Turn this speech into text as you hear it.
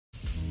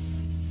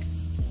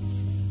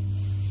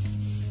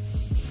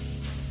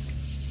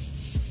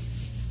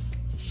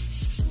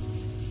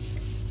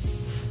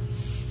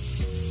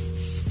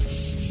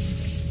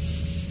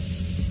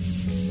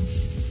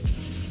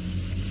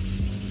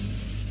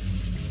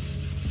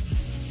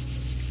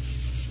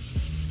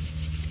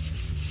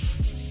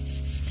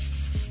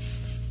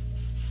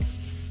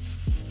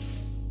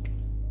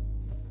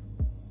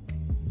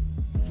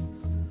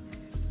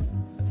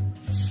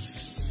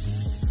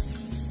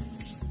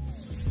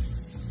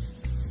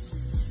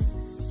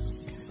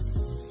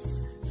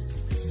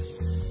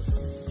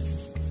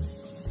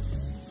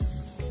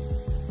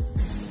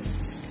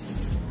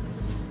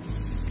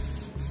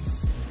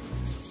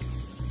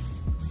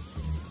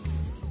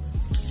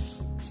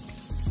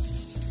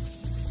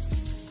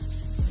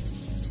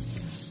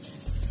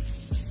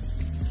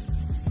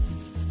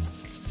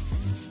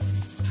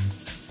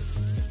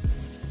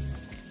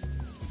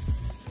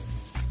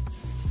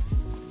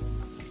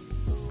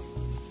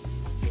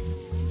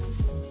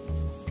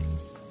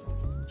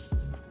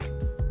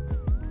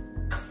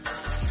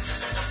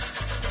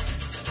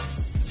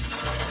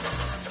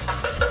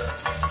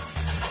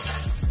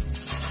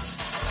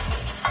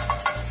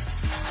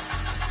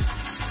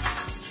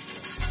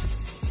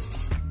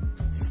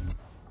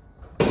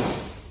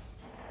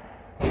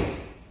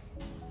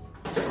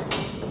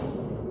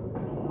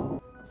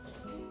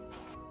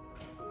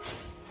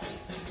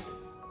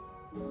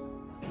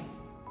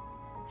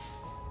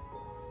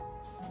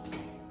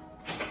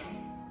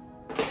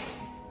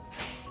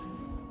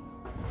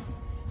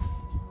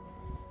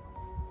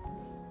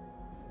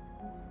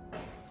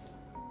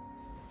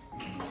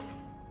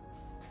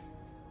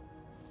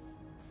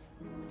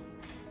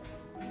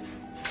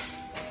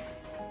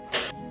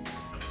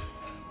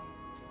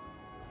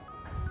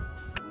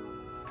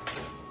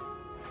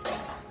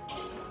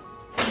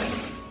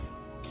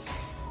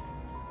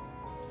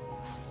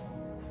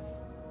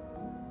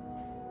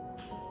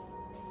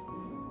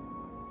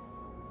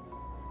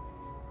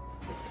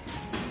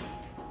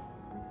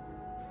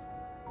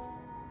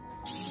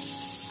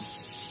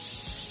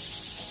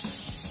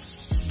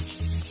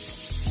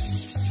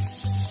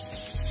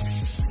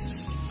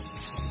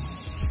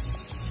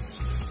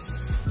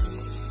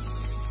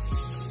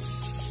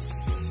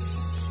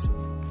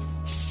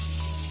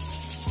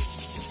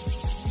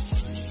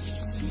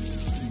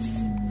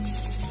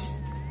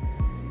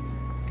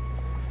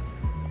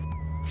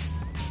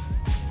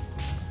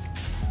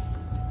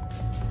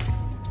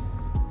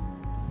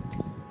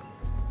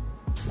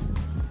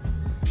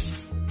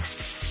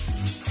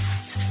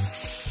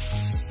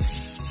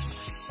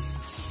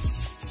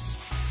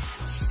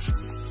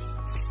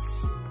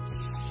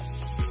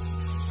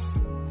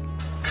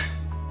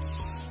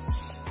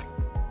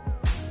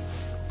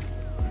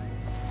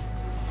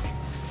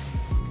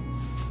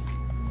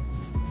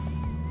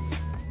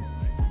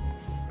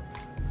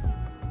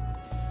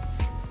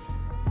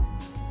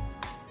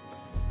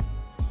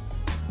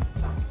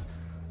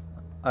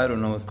I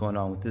don't know what's going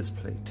on with this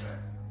plate.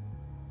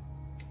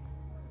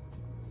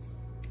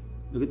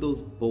 Look at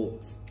those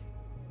bolts.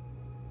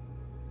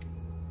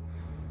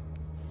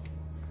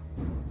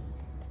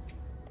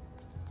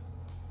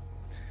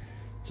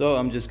 So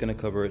I'm just gonna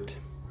cover it.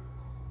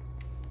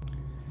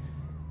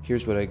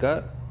 Here's what I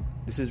got.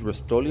 This is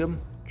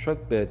Rust-oleum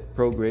truck bed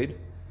pro grade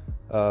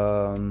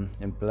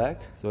in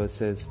black. So it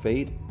says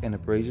fade and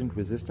abrasion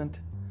resistant,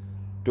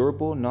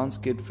 durable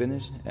non-skid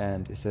finish,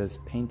 and it says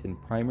paint and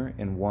primer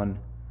in one.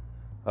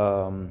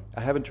 I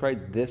haven't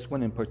tried this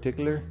one in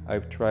particular.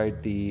 I've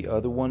tried the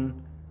other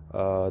one,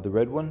 the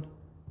red one,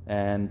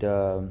 and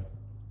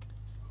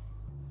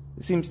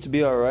it seems to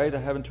be alright. I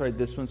haven't tried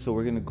this one, so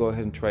we're gonna go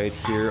ahead and try it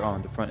here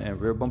on the front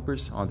and rear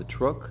bumpers on the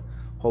truck.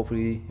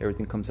 Hopefully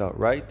everything comes out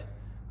right.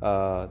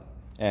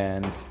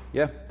 And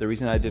yeah, the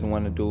reason I didn't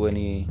want to do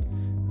any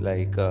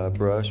like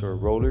brush or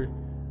roller,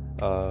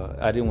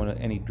 I didn't want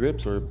any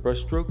drips or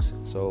brush strokes,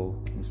 so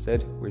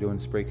instead we're doing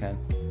spray can.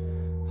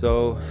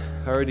 So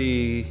I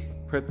already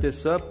prepped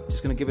this up.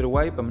 Just gonna give it a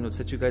wipe. I'm gonna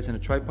set you guys in a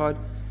tripod,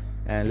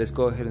 and let's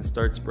go ahead and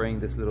start spraying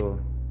this little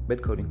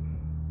bed coating.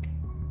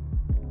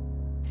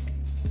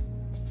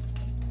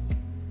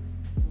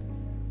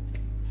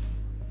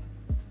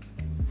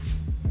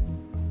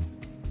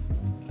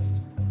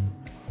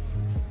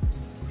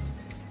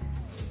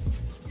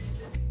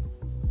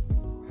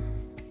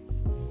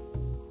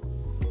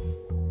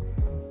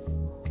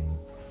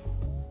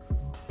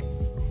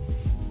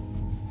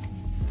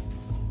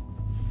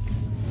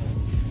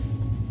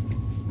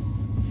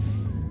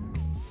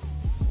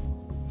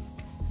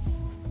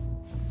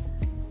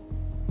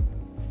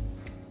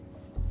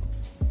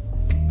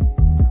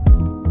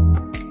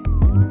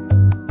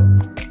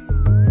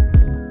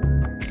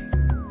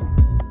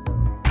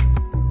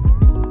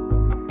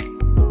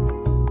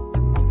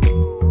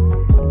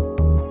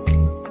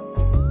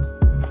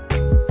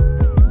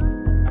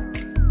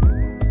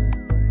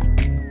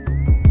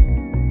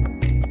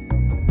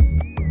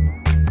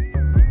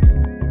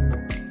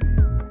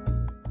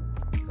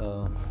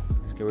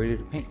 Get ready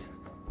to paint.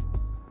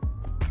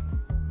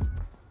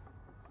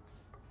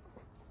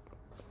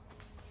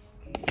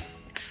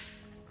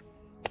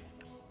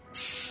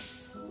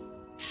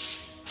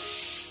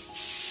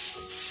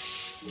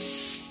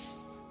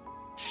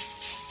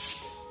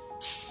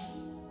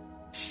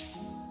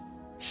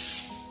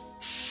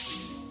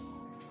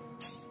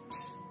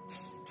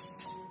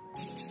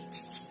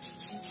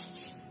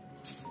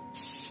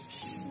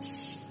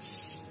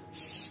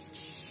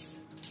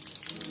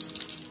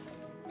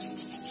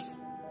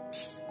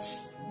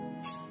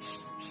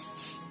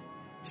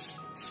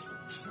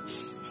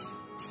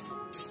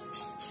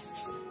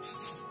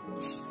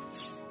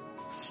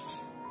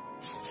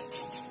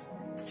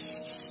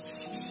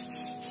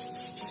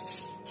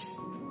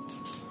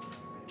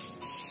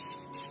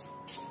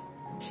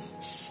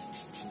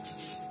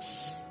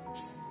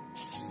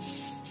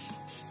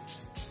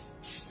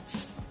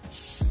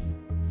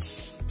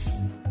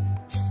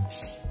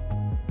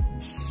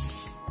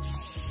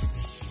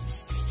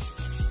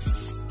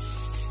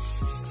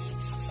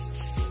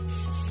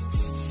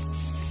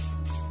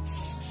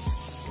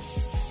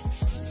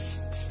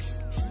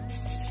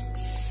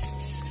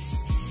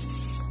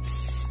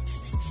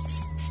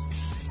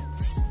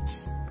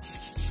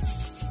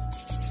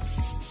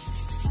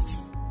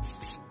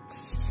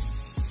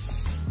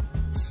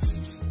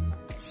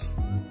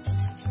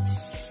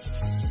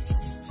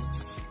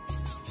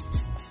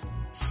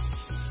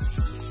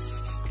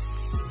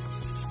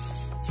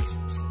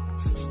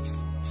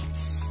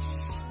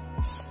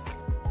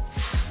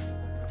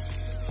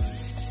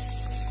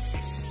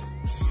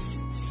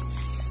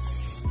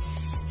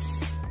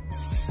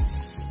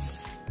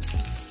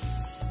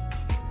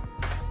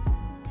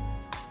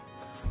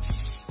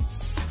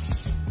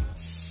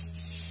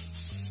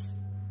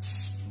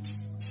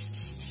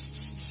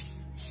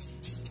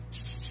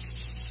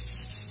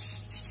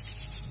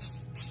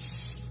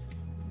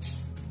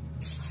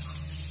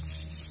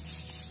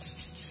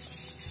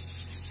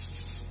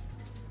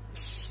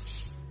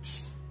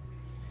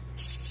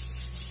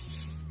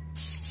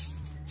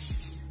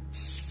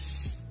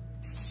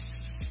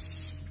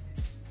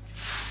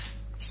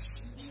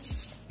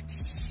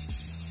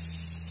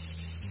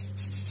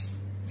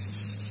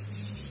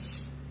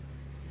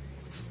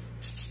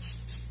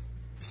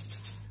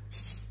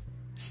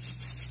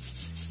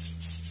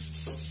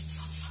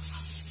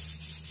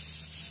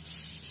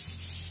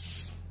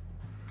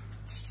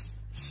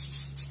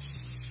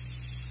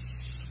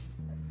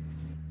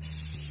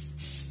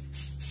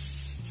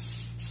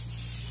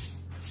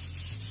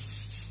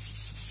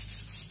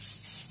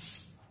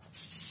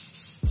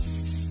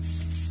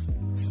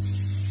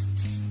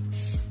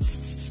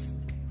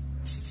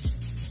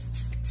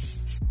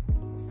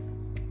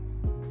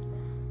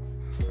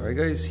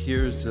 Alright guys,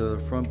 here's the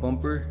front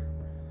bumper.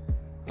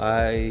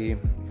 I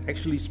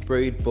actually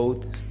sprayed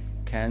both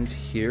cans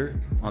here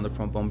on the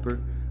front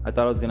bumper. I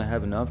thought I was gonna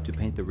have enough to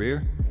paint the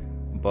rear,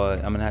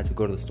 but I'm gonna have to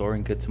go to the store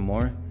and get some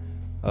more.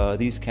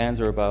 These cans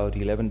are about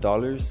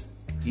 $11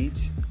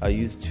 each. I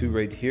used two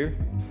right here,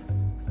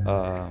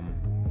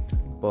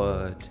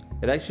 but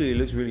it actually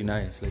looks really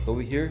nice. Like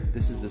over here,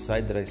 this is the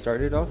side that I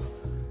started off,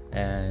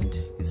 and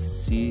you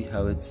see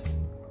how it's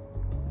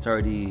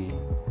already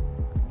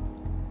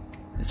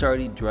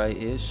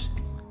dry-ish.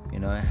 You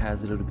know, it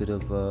has a little bit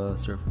of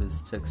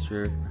surface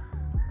texture,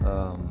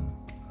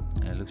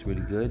 and it looks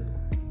really good.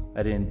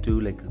 I didn't do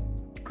like a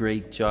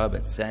great job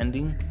at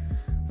sanding,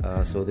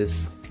 so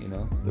this, you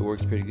know, it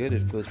works pretty good.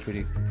 It feels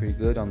pretty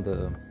good on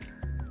the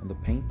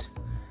paint.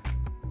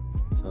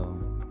 So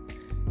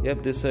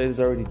yep, this side is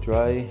already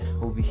dry.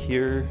 Over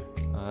here,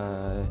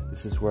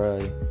 this is where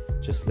I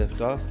just left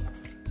off,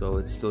 so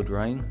it's still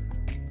drying.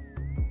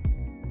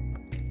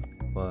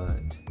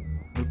 But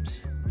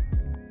oops,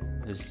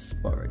 there's a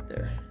spot right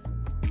there.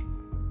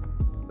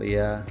 But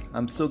yeah,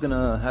 I'm still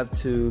gonna have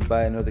to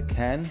buy another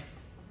can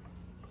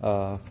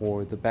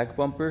for the back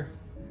bumper.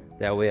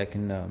 That way I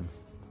can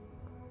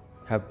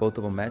have both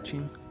of them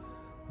matching.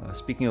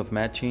 Speaking of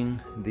matching,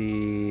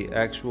 the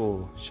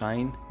actual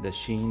shine, the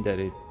sheen that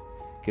it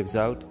gives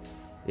out,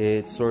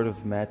 it sort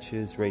of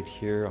matches right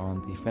here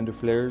on the fender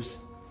flares,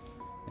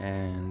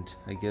 and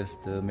I guess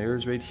the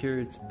mirrors right here,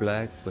 it's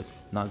black but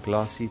not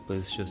glossy, but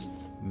it's just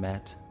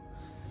matte.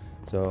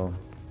 So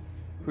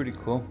pretty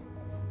cool.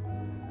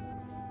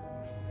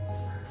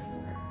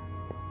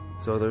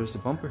 So there's the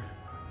bumper.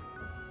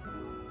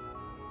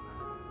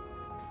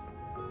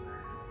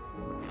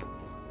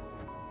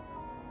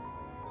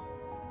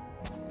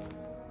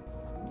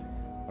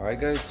 Alright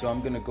guys, so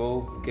I'm gonna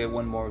go get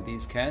one more of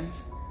these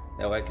cans.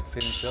 That way I can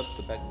finish up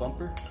the back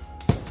bumper,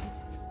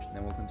 and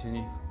then we'll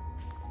continue.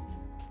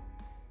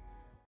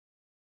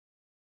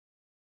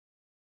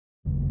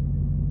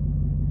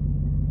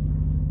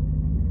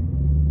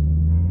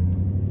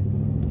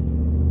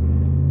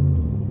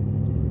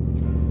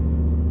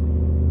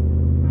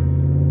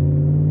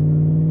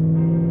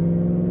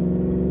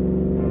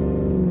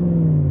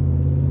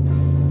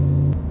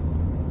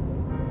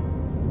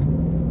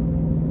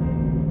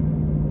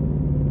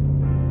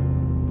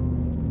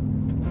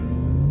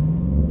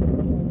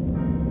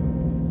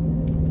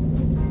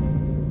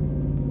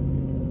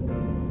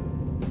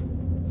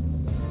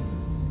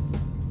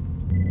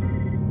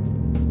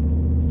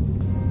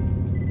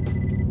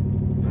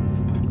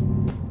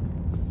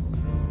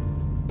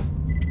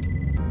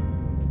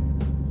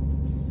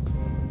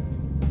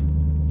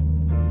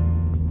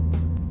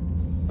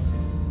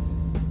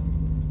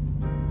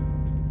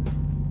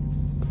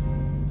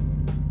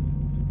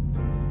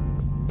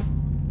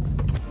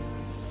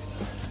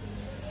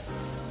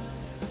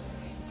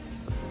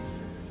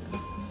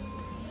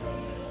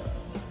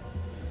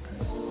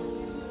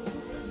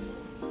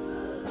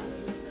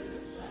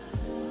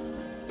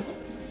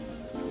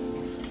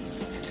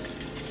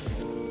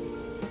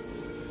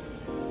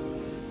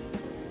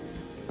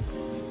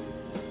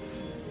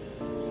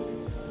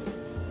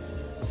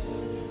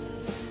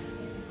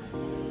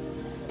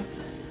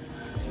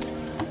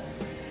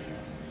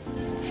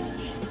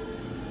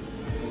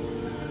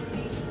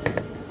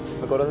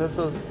 ¿Me acuerdas de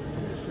estos?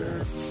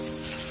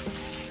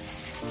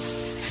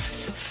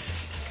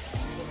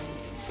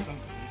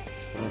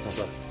 Vamos a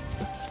soplar.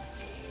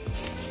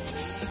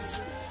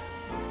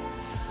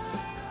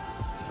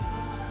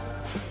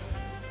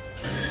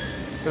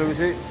 Creo que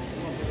sí.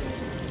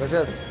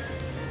 Gracias.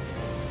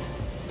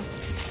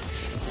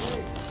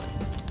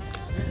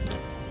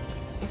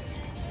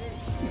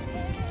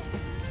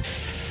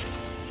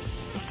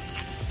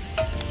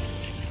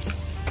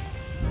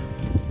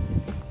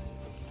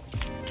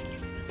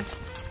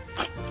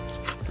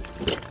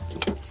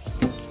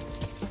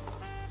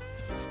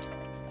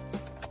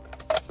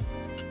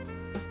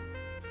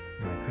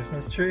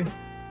 Christmas tree.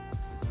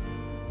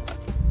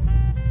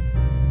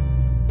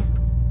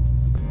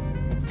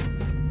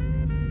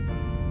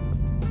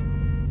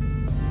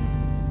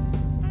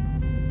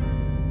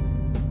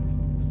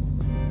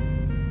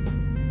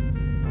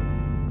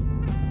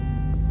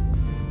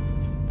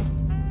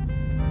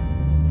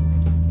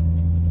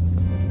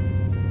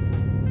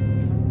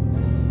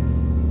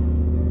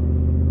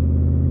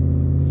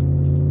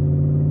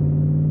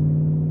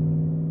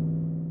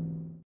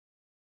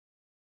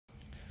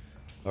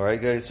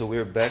 Alright guys, so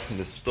we're back in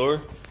the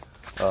store.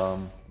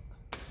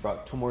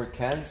 Brought 2 more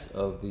cans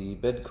of the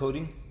bed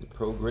coating, the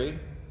Pro grade.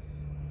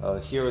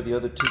 Here are the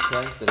other 2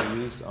 cans that I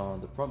used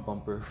on the front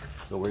bumper.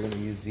 So we're going to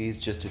use these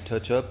just to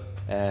touch up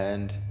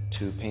and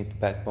to paint the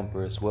back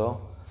bumper as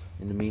well.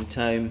 In the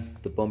meantime,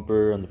 the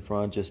bumper on the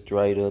front just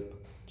dried up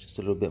just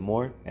a little bit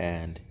more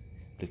and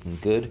looking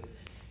good.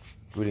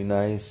 Really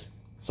nice,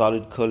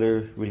 solid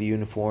color, really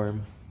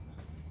uniform.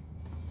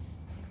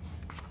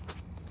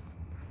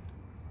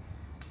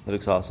 It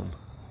looks awesome.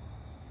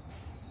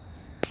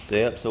 So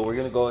yep, so we're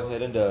gonna go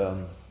ahead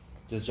and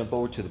just jump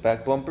over to the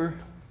back bumper.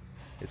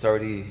 It's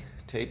already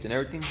taped and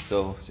everything,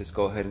 so let's just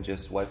go ahead and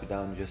just wipe it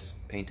down and just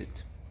paint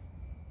it.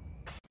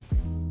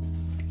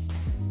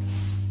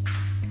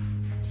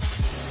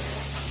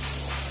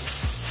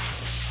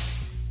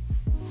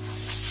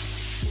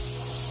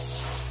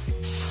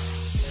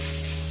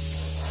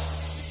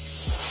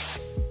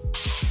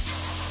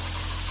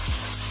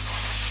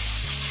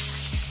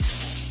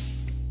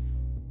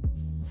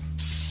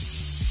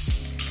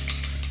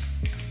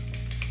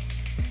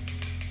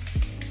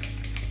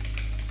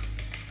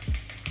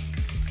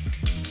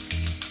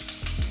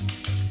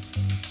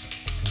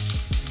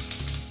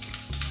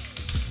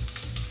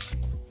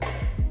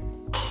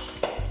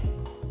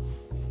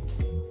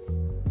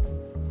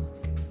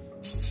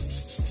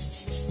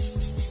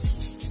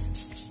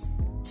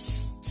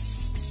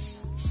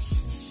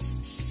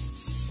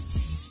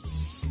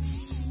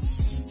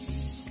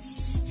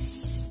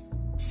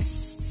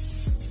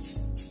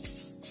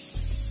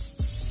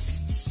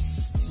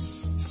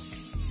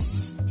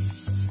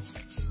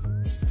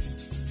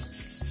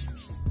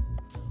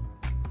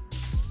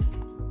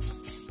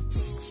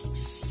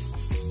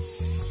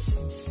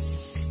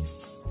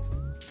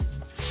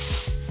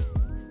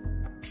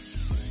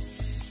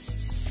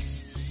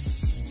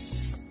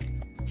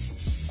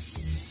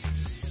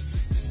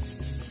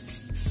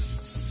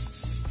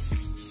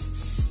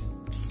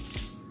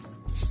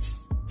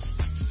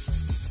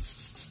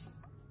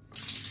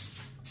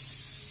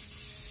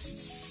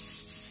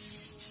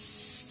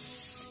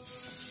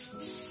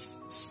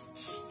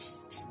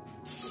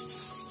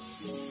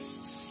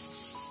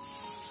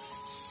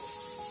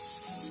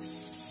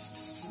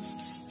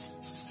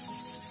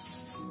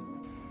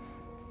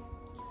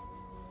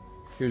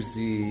 Here's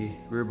the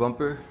rear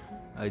bumper.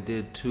 I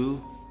did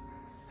 2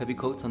 heavy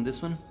coats on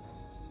this one,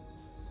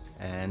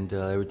 and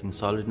everything's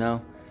solid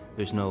now.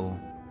 There's no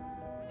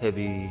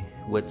heavy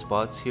wet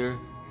spots here,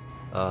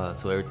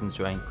 so everything's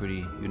drying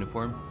pretty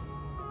uniform.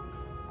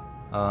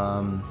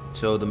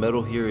 So the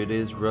metal here, it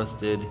is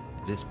rusted,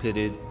 it is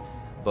pitted,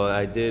 but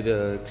I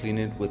did clean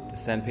it with the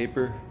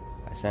sandpaper.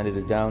 I sanded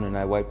it down and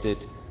I wiped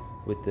it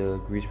with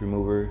the grease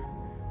remover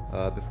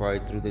before I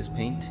threw this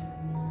paint.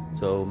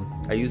 So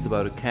I used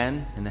about 1.5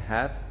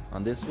 cans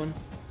on this one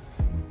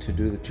to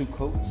do the 2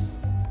 coats,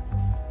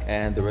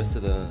 and the rest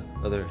of the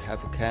other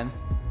 0.5 can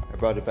I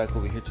brought it back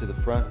over here to the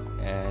front,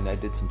 and I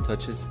did some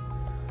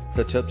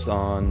touch-ups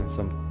on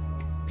some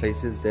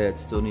places that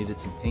still needed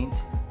some paint.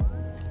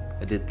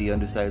 I did the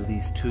underside of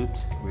these tubes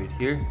right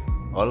here,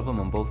 all of them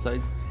on both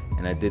sides,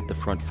 and I did the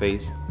front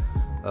face,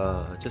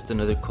 just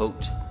another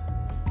coat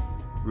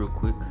real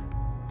quick.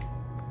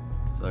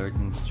 So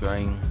everything's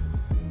drying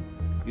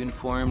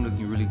uniform,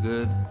 looking really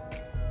good.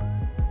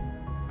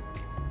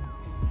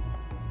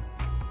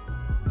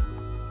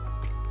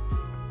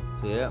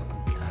 So yeah,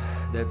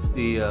 that's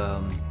the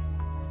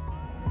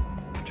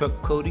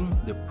truck coating,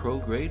 the pro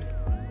grade.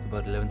 It's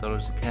about $11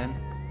 a can,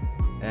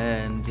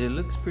 and it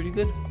looks pretty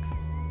good.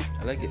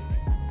 I like it.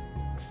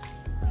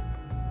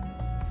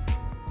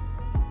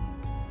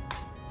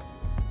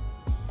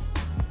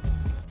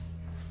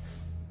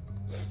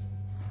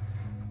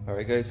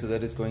 Alright guys, so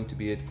that is going to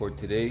be it for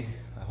today.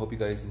 I hope you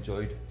guys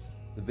enjoyed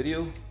the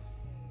video.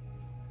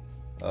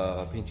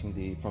 Painting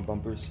the front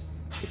bumpers,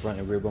 the front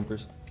and rear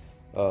bumpers.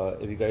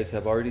 If you guys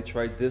have already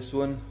tried this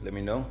one, let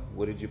me know.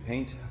 What did you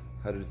paint?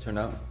 How did it turn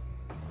out?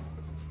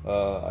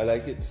 I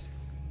like it.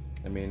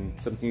 I mean,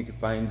 something you can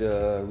find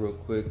real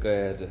quick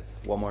at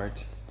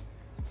Walmart.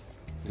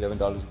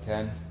 $11 a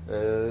can.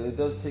 It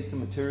does take some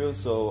material,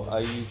 so I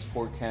used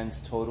 4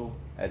 cans total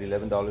at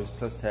 $11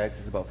 plus tax.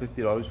 It's about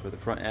 $50 for the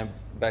front and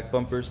back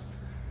bumpers,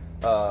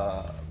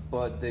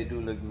 but they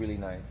do look really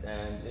nice,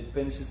 and it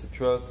finishes the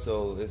truck,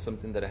 so it's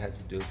something that I had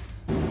to do.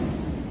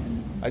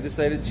 I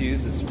decided to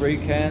use the spray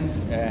cans,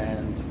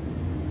 and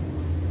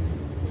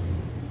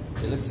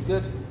it looks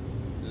good.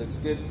 It looks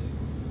good.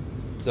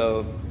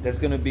 So that's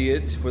gonna be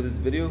it for this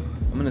video.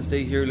 I'm gonna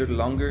stay here a little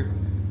longer.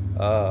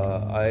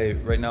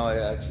 Right now I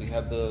actually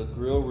have the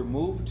grill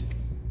removed,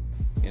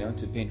 you know,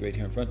 to paint right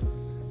here in front,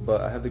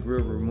 but I have the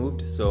grill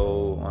removed.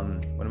 So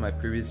on one of my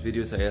previous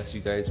videos I asked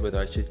you guys whether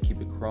I should keep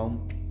it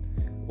chrome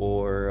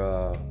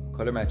or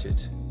color match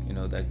it, you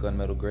know, that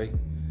gunmetal gray.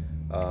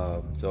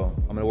 So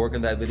I'm gonna work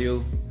on that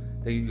video.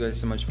 Thank you guys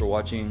so much for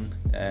watching,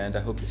 and I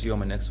hope to see you on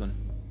my next one.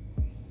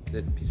 That's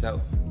it. Peace out.